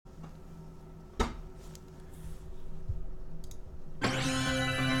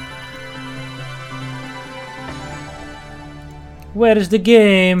Where is the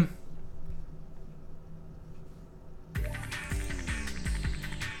game?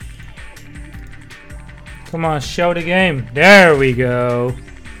 Come on, show the game. There we go.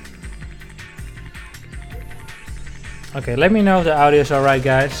 Okay, let me know if the audio is alright,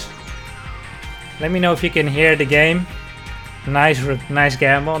 guys. Let me know if you can hear the game. Nice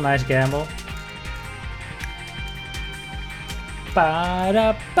gamble, nice gamble.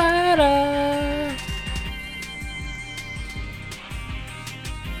 Ba-da, ba-da.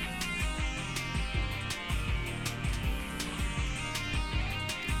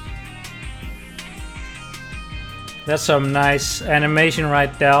 That's some nice animation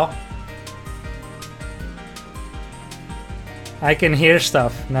right there. I can hear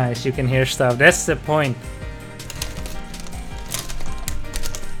stuff. Nice, you can hear stuff. That's the point.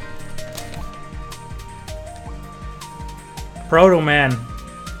 Proto Man.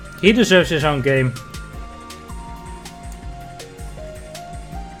 He deserves his own game.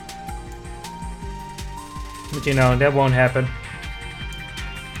 But you know, that won't happen.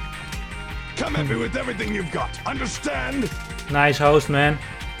 Come at me with everything you've got. Understand? Nice host, man.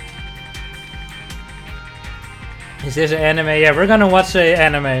 Is this an anime? Yeah, we're gonna watch the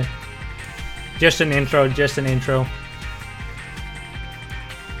anime. Just an intro, just an intro.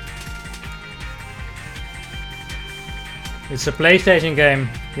 It's a PlayStation game.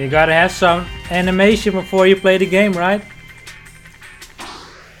 You gotta have some animation before you play the game, right?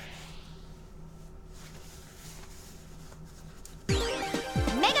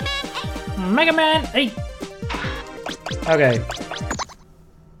 Mega Man 8! Okay.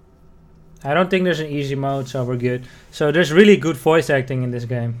 I don't think there's an easy mode, so we're good. So there's really good voice acting in this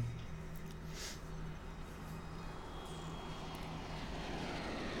game.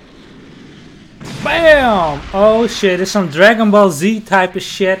 BAM! Oh shit, it's some Dragon Ball Z type of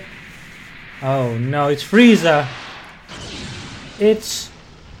shit. Oh no, it's Frieza. It's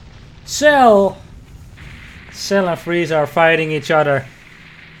Cell. Cell and Frieza are fighting each other.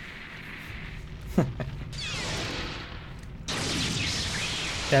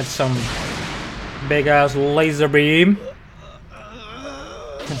 That's some big ass laser beam.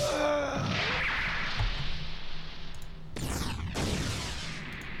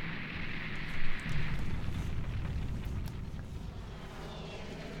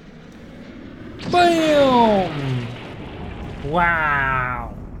 Boom!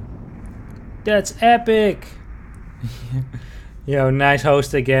 Wow! That's epic! Yo, nice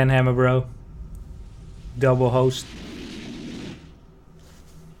host again, Hammer Bro. Double host.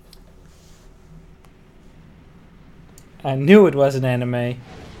 I knew it was an anime.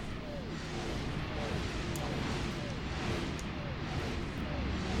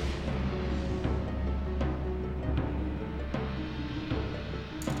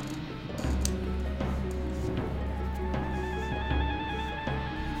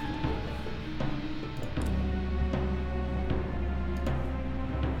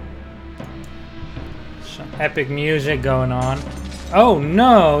 Some epic music going on. Oh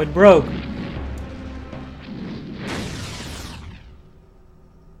no, it broke.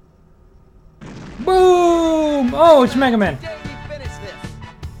 Boom! Oh, it's Mega Man. Hey,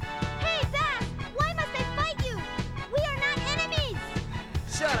 Zach! Why must I fight you? We are not enemies!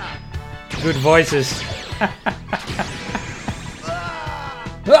 Shut up! Good voices.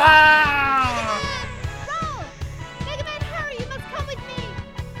 Ah! Roll! Mega Man, hurry! You must come with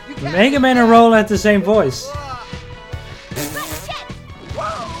me! Mega Man and Roll had the same voice. But shit!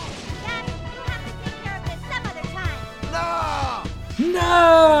 Whoa! Dad, you'll have to take care of this some other time. No!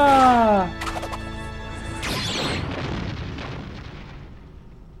 No!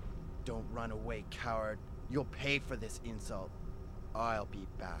 Don't run away, coward. You'll pay for this insult. I'll be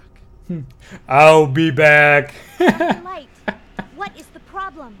back. I'll be back. Light, what is the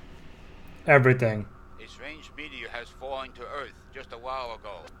problem? Everything. A strange meteor has fallen to Earth just a while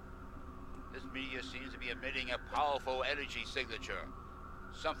ago. This meteor seems to be emitting a powerful energy signature.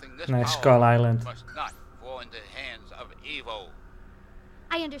 Something this Nice powerful Skull Island. must not fall into the hands of evil.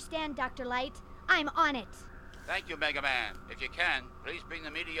 I understand, Dr. Light. I'm on it. Thank you, Mega Man. If you can, please bring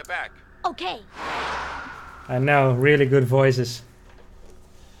the meteor back. Okay. I know, really good voices.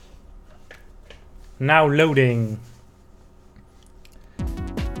 Now loading.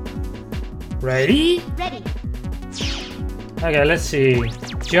 Ready? Ready. Okay, let's see.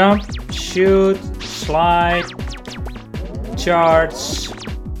 Jump, shoot, slide, charge.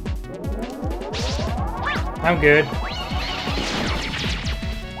 I'm good.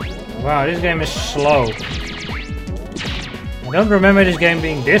 Wow, this game is slow. I don't remember this game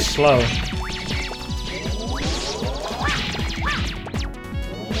being this slow.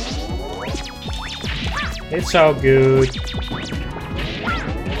 It's so good.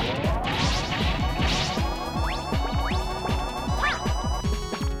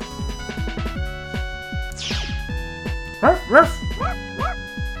 Ruff, ruff.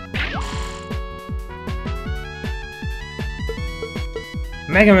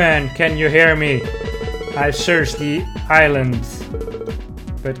 Mega Man, can you hear me? I searched the island,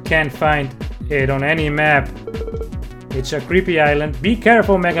 but can't find it on any map. It's a creepy island. Be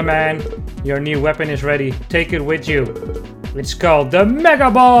careful, Mega Man. Your new weapon is ready. Take it with you. It's called the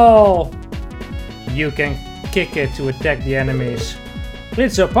Mega Ball. You can kick it to attack the enemies.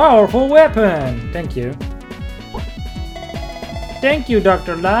 It's a powerful weapon. Thank you. Thank you,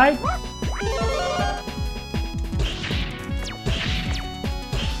 Dr. Light.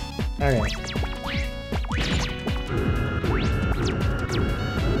 Okay.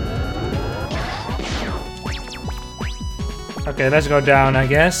 Okay, let's go down, I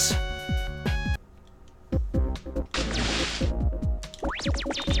guess.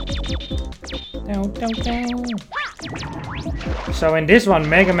 So in this one,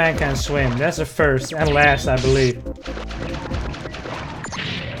 Mega Man can swim. That's the first and last, I believe.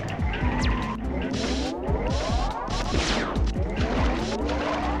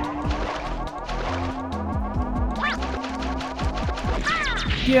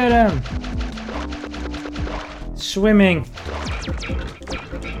 Get him! Swimming.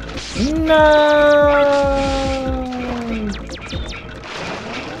 No!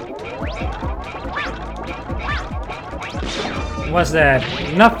 What's that?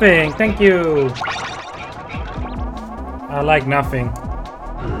 Nothing. Thank you. I like nothing.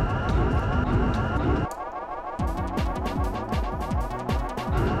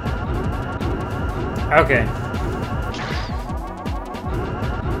 Okay.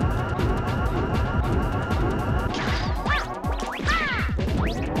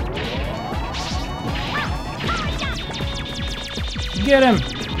 Get him!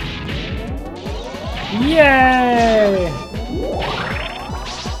 Yay!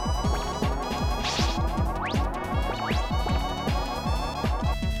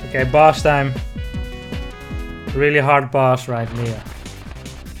 Okay, boss time. Really hard boss right here.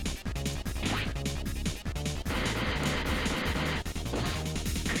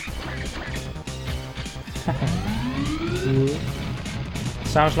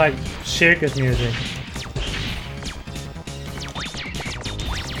 Sounds like circus music.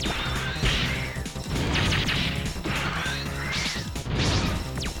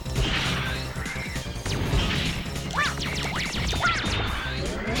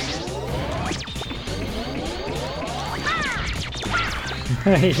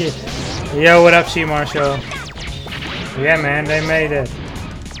 Yo, what up, C Marshall? Yeah, man, they made it.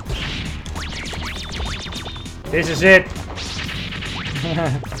 This is it.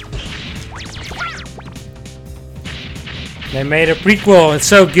 They made a prequel. It's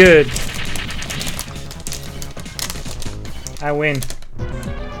so good. I win.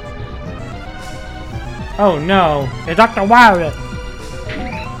 Oh no, it's Dr. WILY.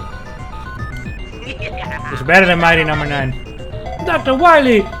 It's better than Mighty Number 9. Dr.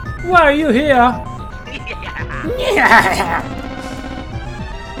 WILY, why are you here?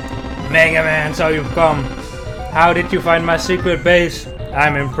 Mega Man, so you've come. How did you find my secret base?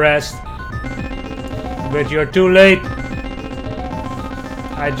 I'm impressed. But you're too late.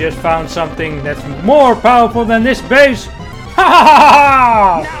 I just found something that's more powerful than this base. Ha ha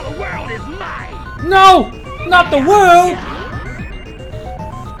ha! Now the world is mine! No! Not the world!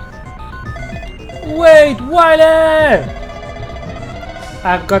 Wait, WILY!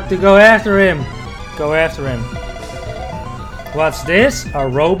 I've got to go after him. Go after him. What's this? A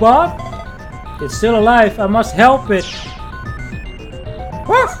robot? It's still alive. I must help it.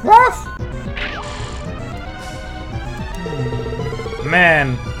 Woof, woof.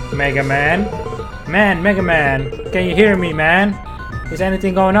 Man, Mega Man. Man, Mega Man. Can you hear me, man? Is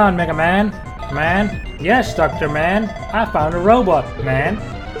anything going on, Mega Man? Man? Yes, Dr. Man. I found a robot, man.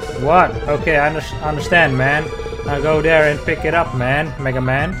 What? Okay, I understand, man. I'll go there and pick it up, man. Mega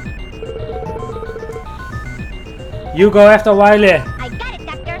Man. You go after WILY. I got it,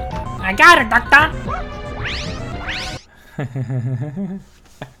 Doctor. I got it, Doctor.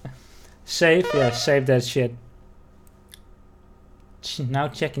 Save? Yeah, save that shit. Now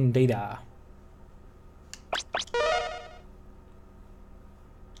checking data.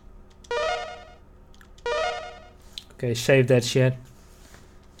 Okay, save that shit.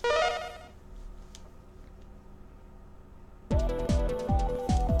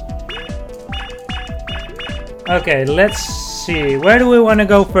 Okay, let's see. Where do we want to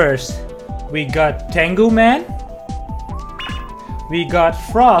go first? We got Tengu Man. We got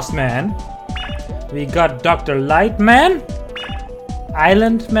Frost Man. We got Dr. Light Man.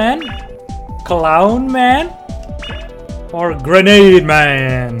 Island Man. Clown Man. Or Grenade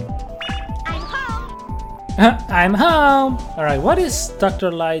Man. I'm home. I'm home! Alright, what is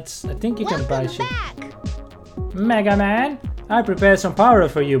Dr. Light's? I think you can buy shit. Back. Mega Man! I prepared some powder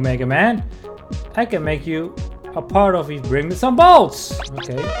for you, Mega Man. I can make you a part of it. Bring me some bolts!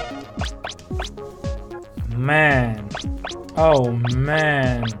 Okay. Man. Oh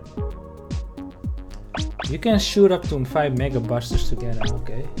man. You can shoot up to 5 Mega Busters together,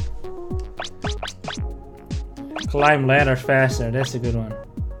 okay. Climb ladders faster, that's a good one.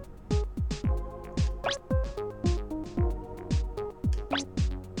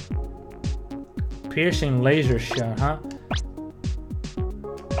 Piercing laser shot, huh?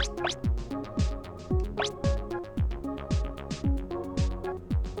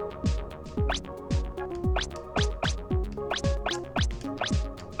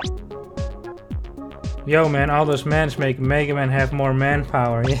 Yo man, all those mans make Mega Man have more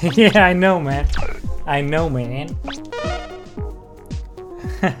manpower. Yeah, I know man. I know man.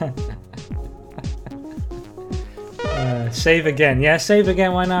 Save again. Yeah, save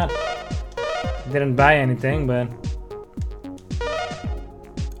again, why not? Didn't buy anything, but...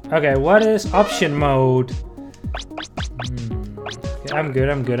 Okay, what is option mode? Okay, I'm good,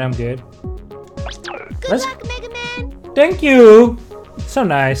 I'm good, I'm good. Good luck, Mega Man. Thank you! So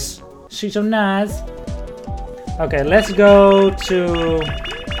nice. She's so nice. Okay, let's go to...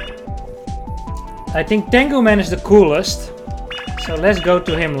 I think Tengu Man is the coolest. So let's go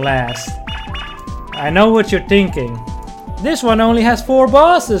to him last. I know what you're thinking. This one only has 4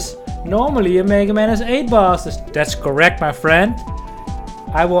 bosses. Normally a Mega Man has 8 bosses. That's correct, my friend.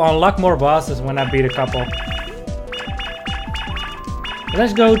 I will unlock more bosses when I beat a couple.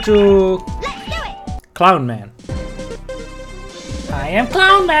 Let's go to... Let's do it. Clown Man. I am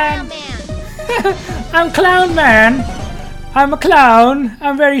Clown Man! Man. I'm Clown Man! I'm a clown!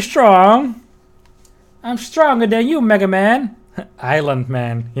 I'm very strong! I'm stronger than you, Mega Man! Island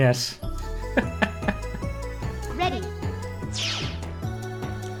Man, yes. Ready.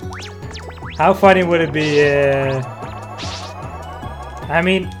 How funny would it be? I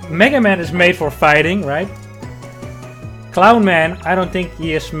mean, Mega Man is made for fighting, right? Clown Man, I don't think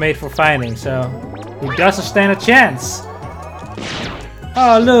he is made for fighting, so he doesn't stand a chance.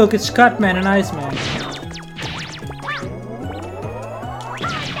 Oh look, it's Cutman and Iceman.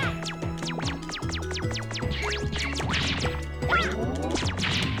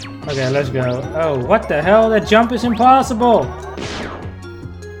 Okay, let's go. Oh, what the hell? That jump is impossible!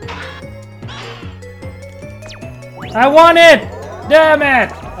 I won it! Damn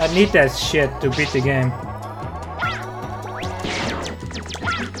it! I need that shit to beat the game.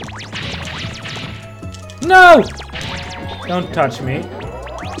 No! Don't touch me.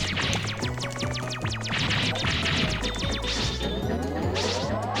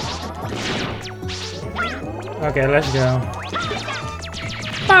 Okay, let's go.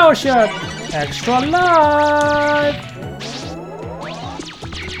 Power shot! Extra life!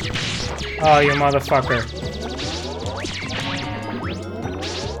 Oh, you motherfucker.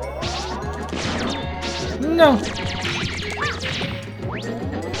 No!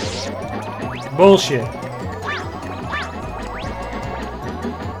 Bullshit.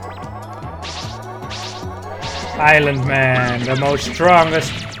 Island Man, the most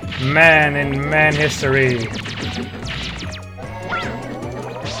strongest man in man history.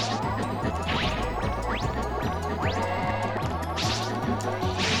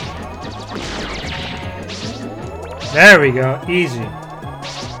 There we go, easy.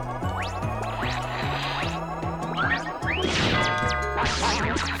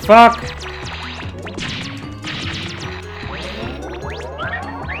 Fuck!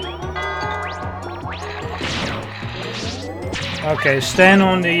 Okay, stand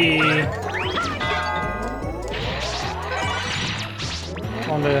on the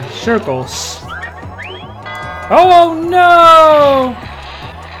circles. Oh no!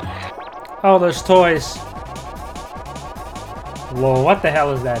 Oh, those toys. Whoa, what the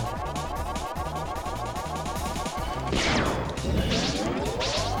hell is that?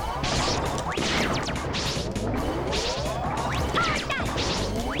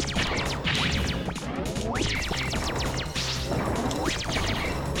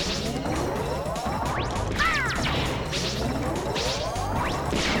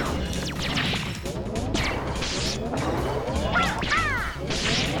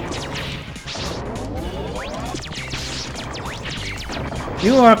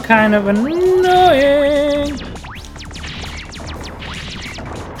 You are kind of annoying.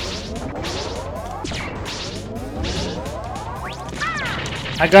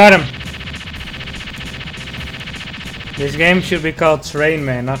 I got him. This game should be called Train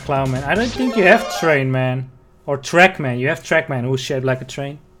Man, not Clown Man. I don't think you have Train Man or Track Man. You have Track Man who's shaped like a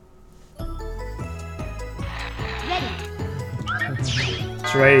train.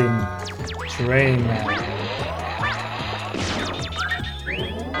 Train. Train man.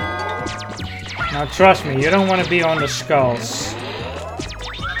 Now trust me, you don't want to be on the skulls.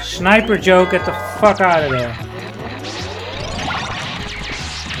 Sniper Joe, get the fuck out of there.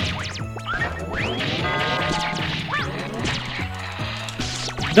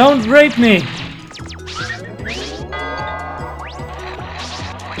 Don't rape me!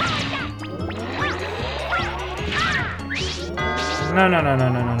 No, no, no, no,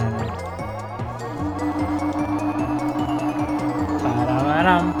 no, no, no, no.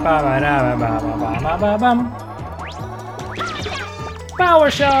 Power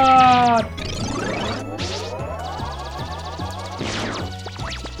shot!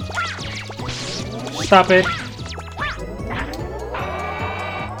 Stop it.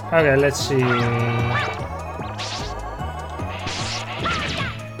 Okay, let's see.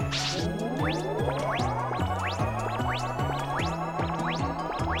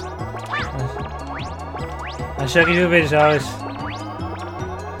 Als ik hier weer zo is.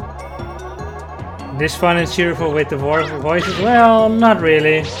 This fun and cheerful with the voices? Well, not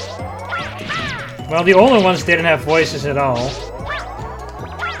really. Well, the older ones didn't have voices at all.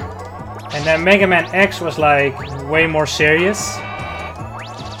 And then Mega Man X was like way more serious.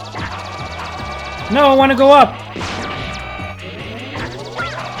 No, I want to go up.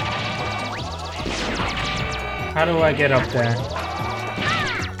 How do I get up there?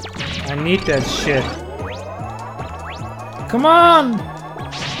 I need that shit. Come on!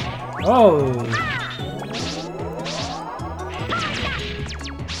 Oh.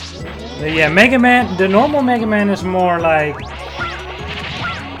 Yeah, Mega Man, the normal Mega Man is more like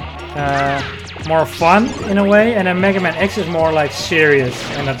more fun in a way, and then Mega Man X is more like serious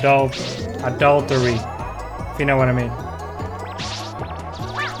and adultery, if you know what I mean.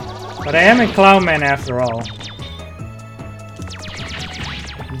 But I am a Clown Man after all.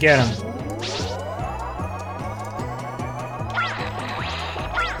 Get him.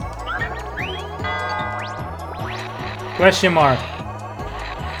 Question mark.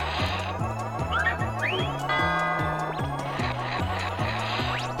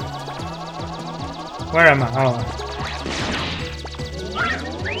 Where am I? Oh.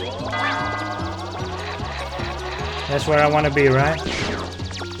 That's where I want to be, right?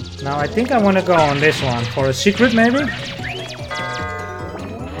 Now I think I want to go on this one for a secret, maybe?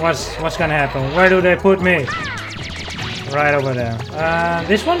 What's gonna happen? Where do they put me? Right over there.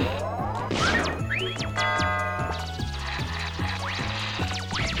 This one?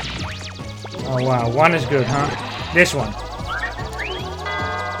 Oh wow, one is good, huh? This one.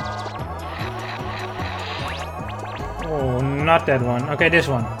 Oh, not that one. Okay, this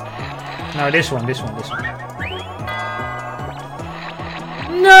one. No, this one.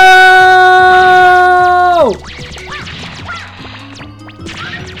 No!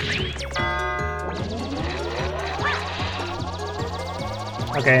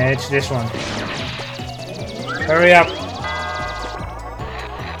 Okay, it's this one. Hurry up.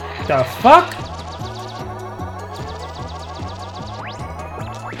 The fuck?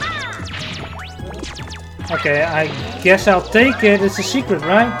 Okay, I guess I'll take it. It's a secret,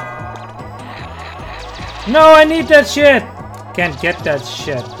 right? No, I need that shit! Can't get that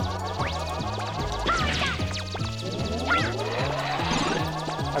shit.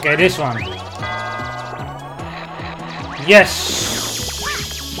 Okay, this one. Yes!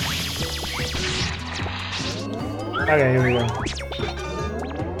 Okay, here we go.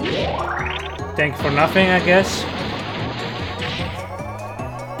 Thank you for nothing, I guess.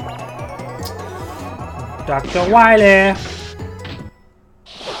 Dr. WILY.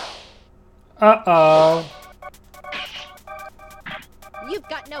 Uh-oh. You've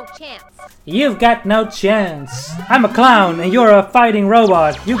got no chance. You've got no chance. I'm a clown and you're a fighting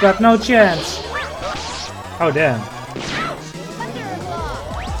robot. You got no chance. Oh, damn.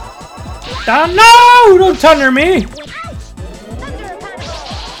 Oh, no! Don't thunder me!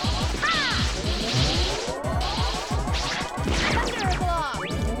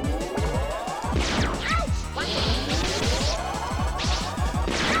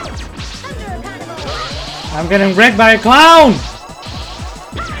 I'm getting wrecked by a clown!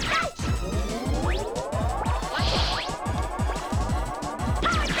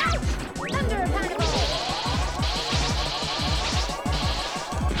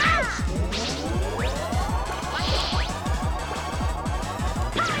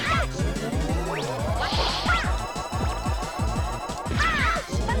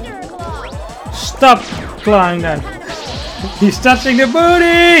 Stop clawing that. He's touching the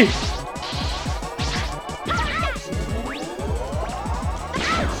booty!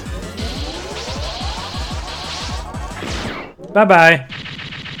 Bye-bye.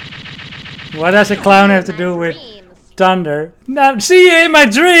 What does a clown have to do with thunder? Now, see, in my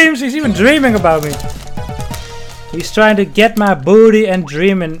dreams, he's even dreaming about me. He's trying to get my booty and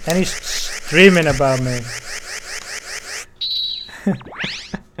dreaming, and he's dreaming about me.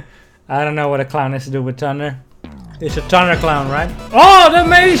 I don't know what a clown has to do with thunder. It's a thunder clown, right? Oh, the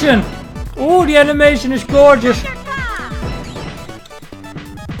animation! Oh, the animation is gorgeous.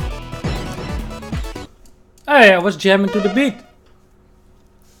 Hey, I was jamming to the beat.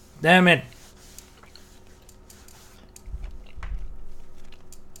 Damn it.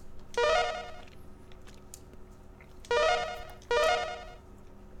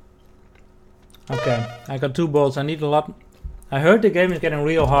 Okay, I got 2 bolts. I need a lot. I heard the game is getting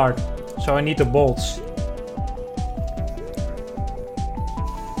real hard, so I need the bolts.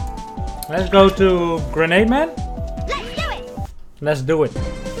 Let's go to Grenade Man. Let's do it! Let's do it.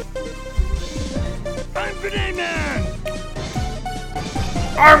 I'm Grenade Man!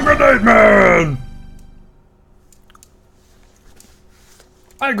 I'm Grenade Man!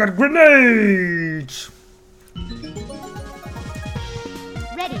 I got grenades!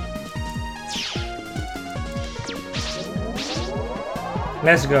 Ready.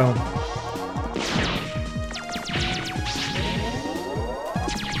 Let's go.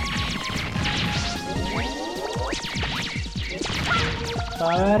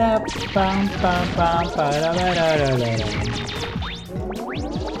 I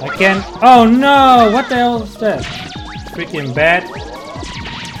can't. Oh no! What the hell is that? Freaking bad.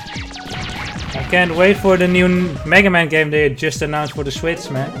 I can't wait for the new Mega Man game they just announced for the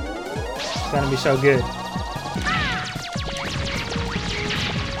Switch, man. It's gonna be so good.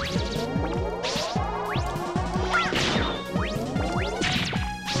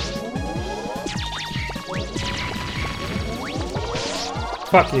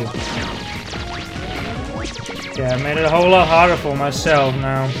 Fuck you. Yeah, I made it a whole lot harder for myself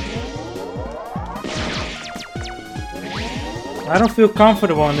now. I don't feel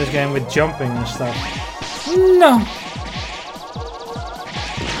comfortable in this game with jumping and stuff. No!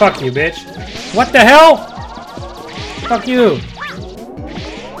 Fuck you, bitch. What the hell? Fuck you.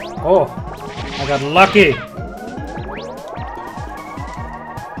 Oh, I got lucky.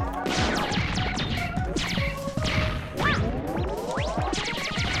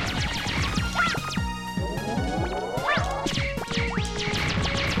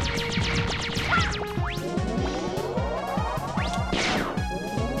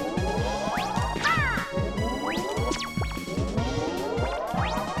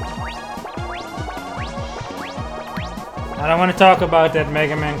 I don't want to talk about that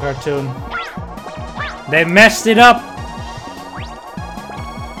Mega Man cartoon. They messed it up.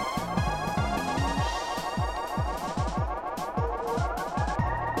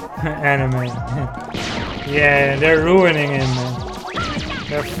 Anime. Yeah, they're ruining him, man.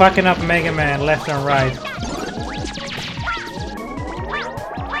 They're fucking up Mega Man left and right.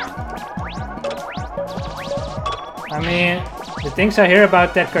 I mean, the things I hear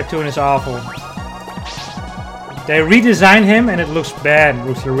about that cartoon is awful. They redesigned him and it looks bad. It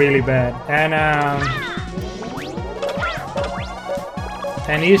looks really bad.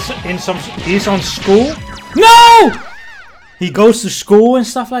 And he's on school. No! He goes to school and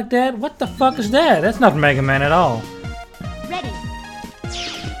stuff like that. What the fuck is that? That's not Mega Man at all. Ready.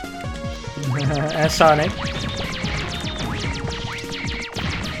 And Sonic.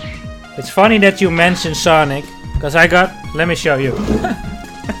 It's funny that you mentioned Sonic, because I got. Let me show you.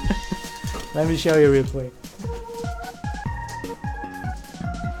 Let me show you real quick.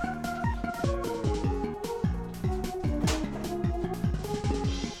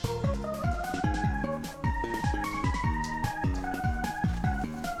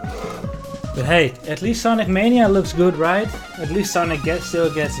 But hey, at least Sonic Mania looks good, right? At least Sonic still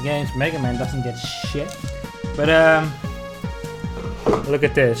gets games. Mega Man doesn't get shit. But look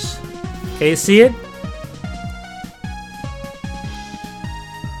at this. Can you see it?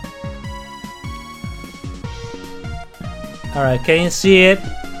 Alright, can you see it?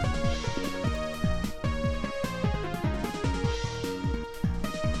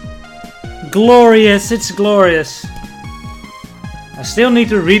 Glorious, it's glorious. I still need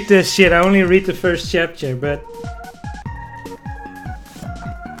to read this shit. I only read the first chapter, but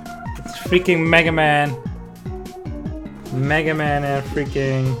it's freaking Mega Man. Mega Man and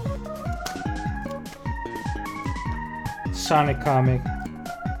freaking Sonic comic.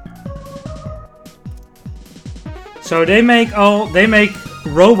 So they make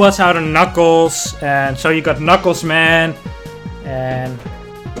robots out of Knuckles, and so you got Knuckles Man and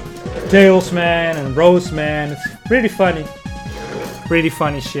Tails Man and Rose Man. It's pretty funny. Pretty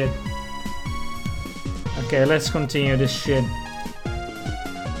funny shit. Okay, let's continue this shit.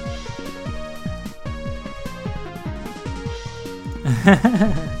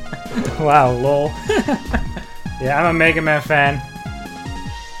 Wow, lol. Yeah, I'm a Mega Man fan.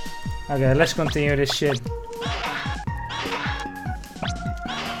 Okay, let's continue this shit.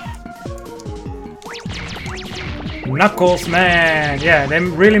 Knuckles, man! Yeah, they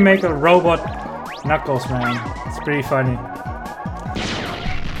really make a robot Knuckles, man. It's pretty funny.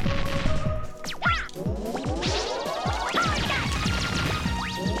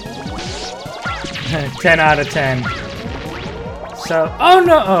 "10 out of 10. So, oh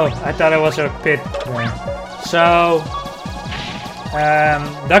no! Oh, I thought it was a pit there. So,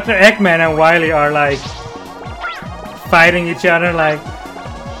 Dr. Eggman and Wily are like fighting each other like,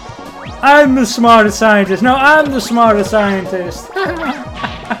 "I'm the smartest scientist. No, I'm the smartest scientist."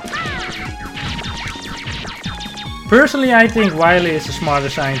 Personally, I think Wily is the smarter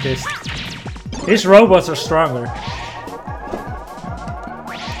scientist. His robots are stronger.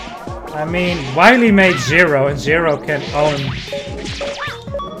 I mean, Wily made Zero, and Zero can own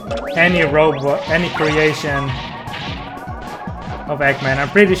any robot, any creation of Eggman. I'm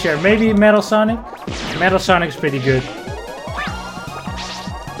pretty sure. Maybe Metal Sonic? Metal Sonic's pretty good.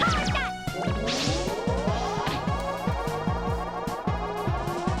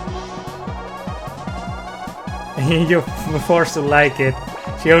 You're forced to like it.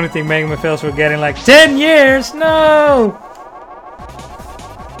 It's the only thing Mega Man films were getting like 10 years! No!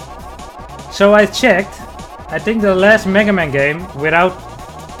 So I checked. I think the last Mega Man game, without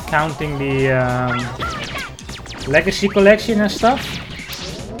counting the Legacy Collection and stuff,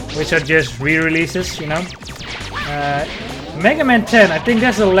 which are just re-releases, you know. Mega Man 10, I think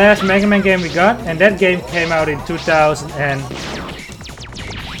that's the last Mega Man game we got, and that game came out in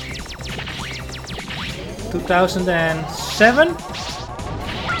 2007?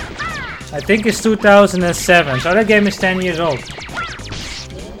 I think it's 2007, so that game is 10 years old.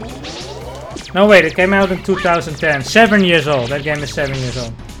 No wait, it came out in 2010, 7 years old, that game is 7 years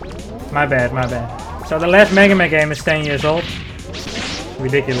old. My bad, my bad. So the last Mega Man game is 10 years old.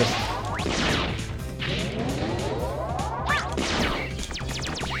 Ridiculous.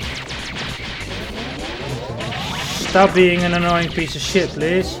 Stop being an annoying piece of shit,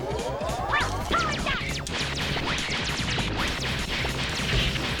 please.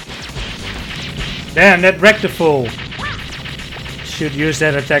 Damn, that Rectifool. Should use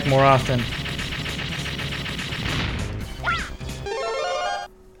that attack more often.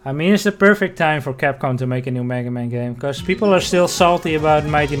 I mean, it's the perfect time for Capcom to make a new Mega Man game, because people are still salty about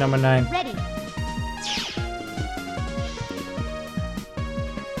Mighty No. 9. Ready.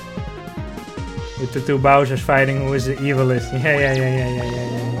 With the two Bowsers fighting who is the evilest. Yeah.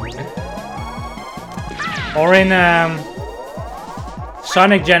 Or in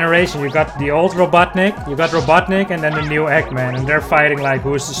Sonic Generation, you got the old Robotnik, you got Robotnik, and then the new Eggman, and they're fighting like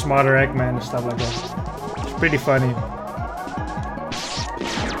who's the smarter Eggman and stuff like that. It's pretty funny.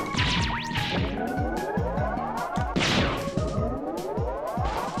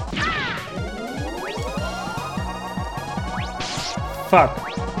 Fuck.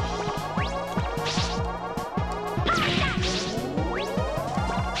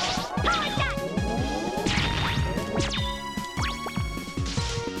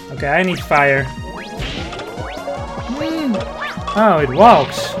 Okay, I need fire. Oh, it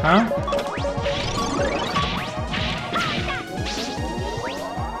walks, huh?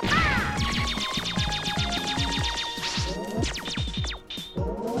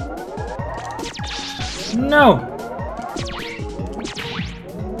 No!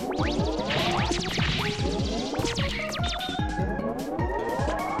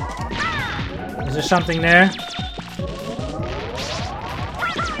 Is there something there?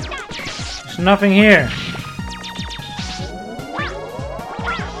 There's nothing here.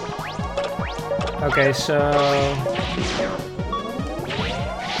 Okay, so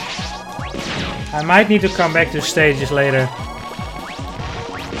I might need to come back to stages later,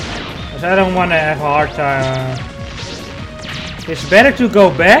 because I don't want to have a hard time. It's better to go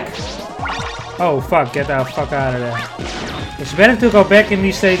back. Oh fuck, get the fuck out of there. It's better to go back in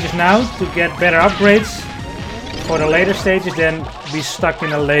these stages now to get better upgrades for the later stages than be stuck in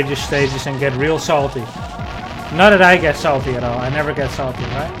the later stages and get real salty. Not that I get salty at all, I never get salty,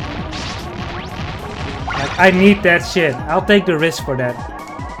 right? Like, I need that shit. I'll take the risk for that.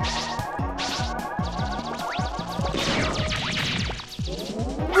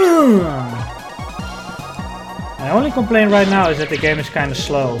 My only complaint right now is that the game is kind of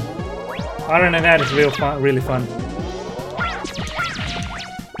slow. Other than that, it's real fun, really fun.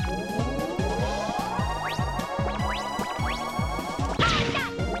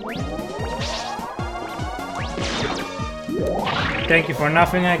 Thank you for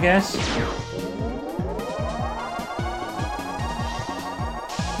nothing, I guess.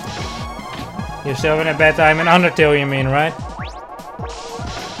 You're still having a bad time in Undertale, you mean, right?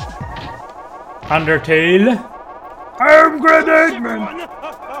 Undertale? I'm Grenade Man!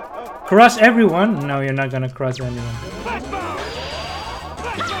 Cross everyone? No, you're not gonna cross anyone.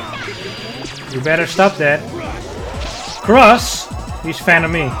 You better stop that. Cross? He's a fan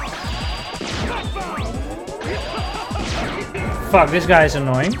of me. Fuck, this guy is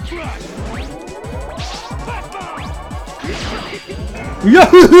annoying.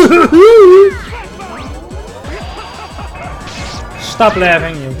 Stop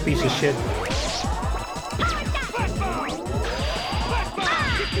laughing, you piece of shit.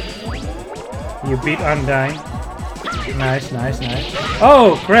 You beat Undyne. Nice, nice, nice.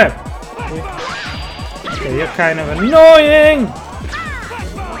 Oh, crap! Okay, you're kind of annoying!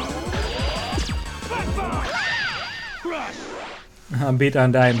 I beat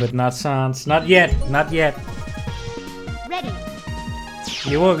Undyne, but not Sans. Not yet, not yet. Ready.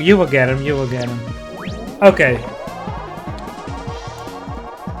 You will get him, you will get him. Okay.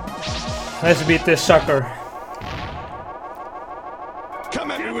 Let's beat this sucker.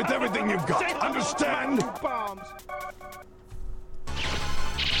 Come at me with everything you've got. Understand?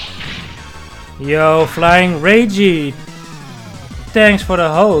 Yo, Flying Ragey. Thanks for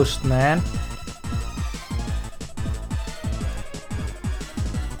the host, man.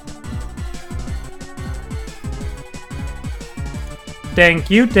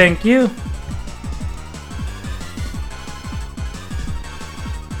 Thank you, thank you.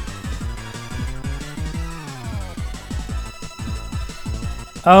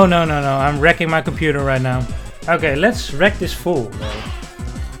 Oh no, no, no, I'm wrecking my computer right now. Okay, let's wreck this fool.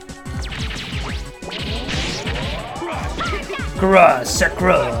 Cross,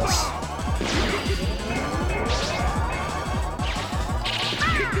 cross.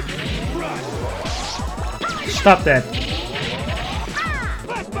 Stop that.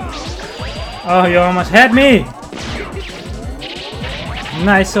 Oh, you almost had me.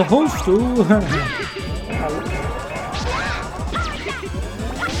 Nice host too.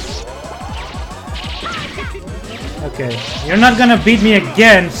 Okay, you're not gonna beat me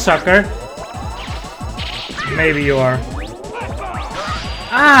again, sucker. Maybe you are.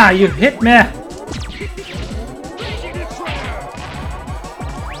 Ah, you hit me.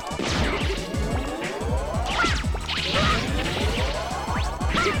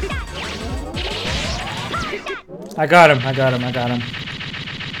 I got him, I got him, I got him.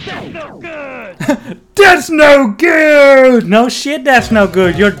 That's no good! That's no good! No shit, that's no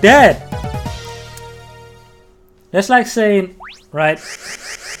good. You're dead. That's like saying, right,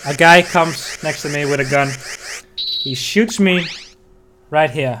 a guy comes next to me with a gun. He shoots me right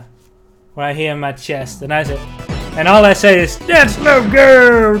here in my chest. And and all I say is, that's no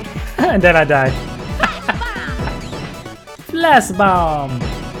good! And then I die. Flash bomb!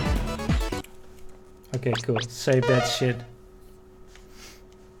 Okay, cool. Save that shit.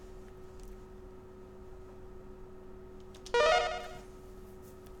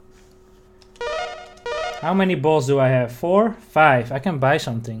 How many balls do I have? 4? 5. I can buy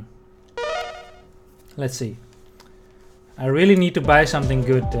something. Let's see. I really need to buy something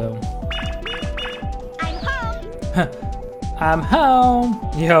good though. I'm home. I'm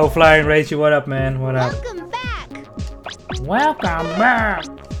home! Yo, Flying Rachel, what up, man? What up? Welcome back. Welcome back!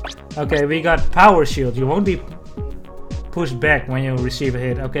 Okay, we got power shield. You won't be pushed back when you receive a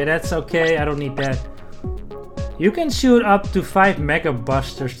hit. Okay, that's okay. I don't need that. You can shoot up to 5 mega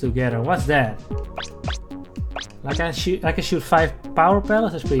busters together. What's that? Like I can shoot 5 power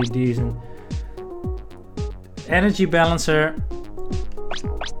pellets. That's pretty decent. Energy balancer.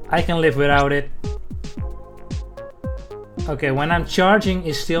 I can live without it. Okay, when I'm charging,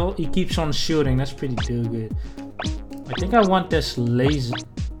 it keeps on shooting. That's pretty good. I think I want this laser.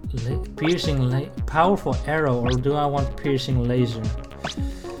 Powerful arrow, or do I want piercing laser?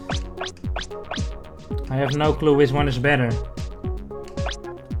 I have no clue which one is better.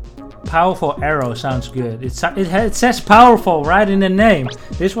 Powerful arrow sounds good. It says powerful right in the name.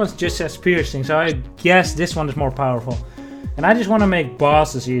 This one just says piercing, so I guess this one is more powerful. And I just want to make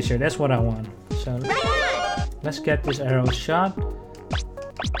bosses easier. That's what I want. So let's get this arrow shot.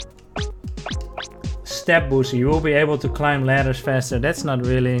 Step boost. You will be able to climb ladders faster. That's not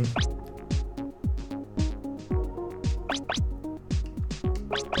really.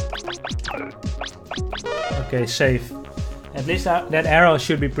 Okay, safe. At least that arrow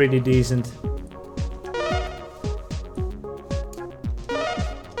should be pretty decent.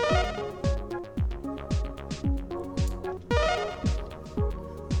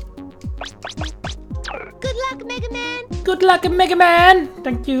 Good luck, Mega Man. Good luck, Mega Man.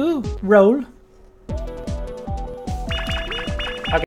 Thank you. Roll.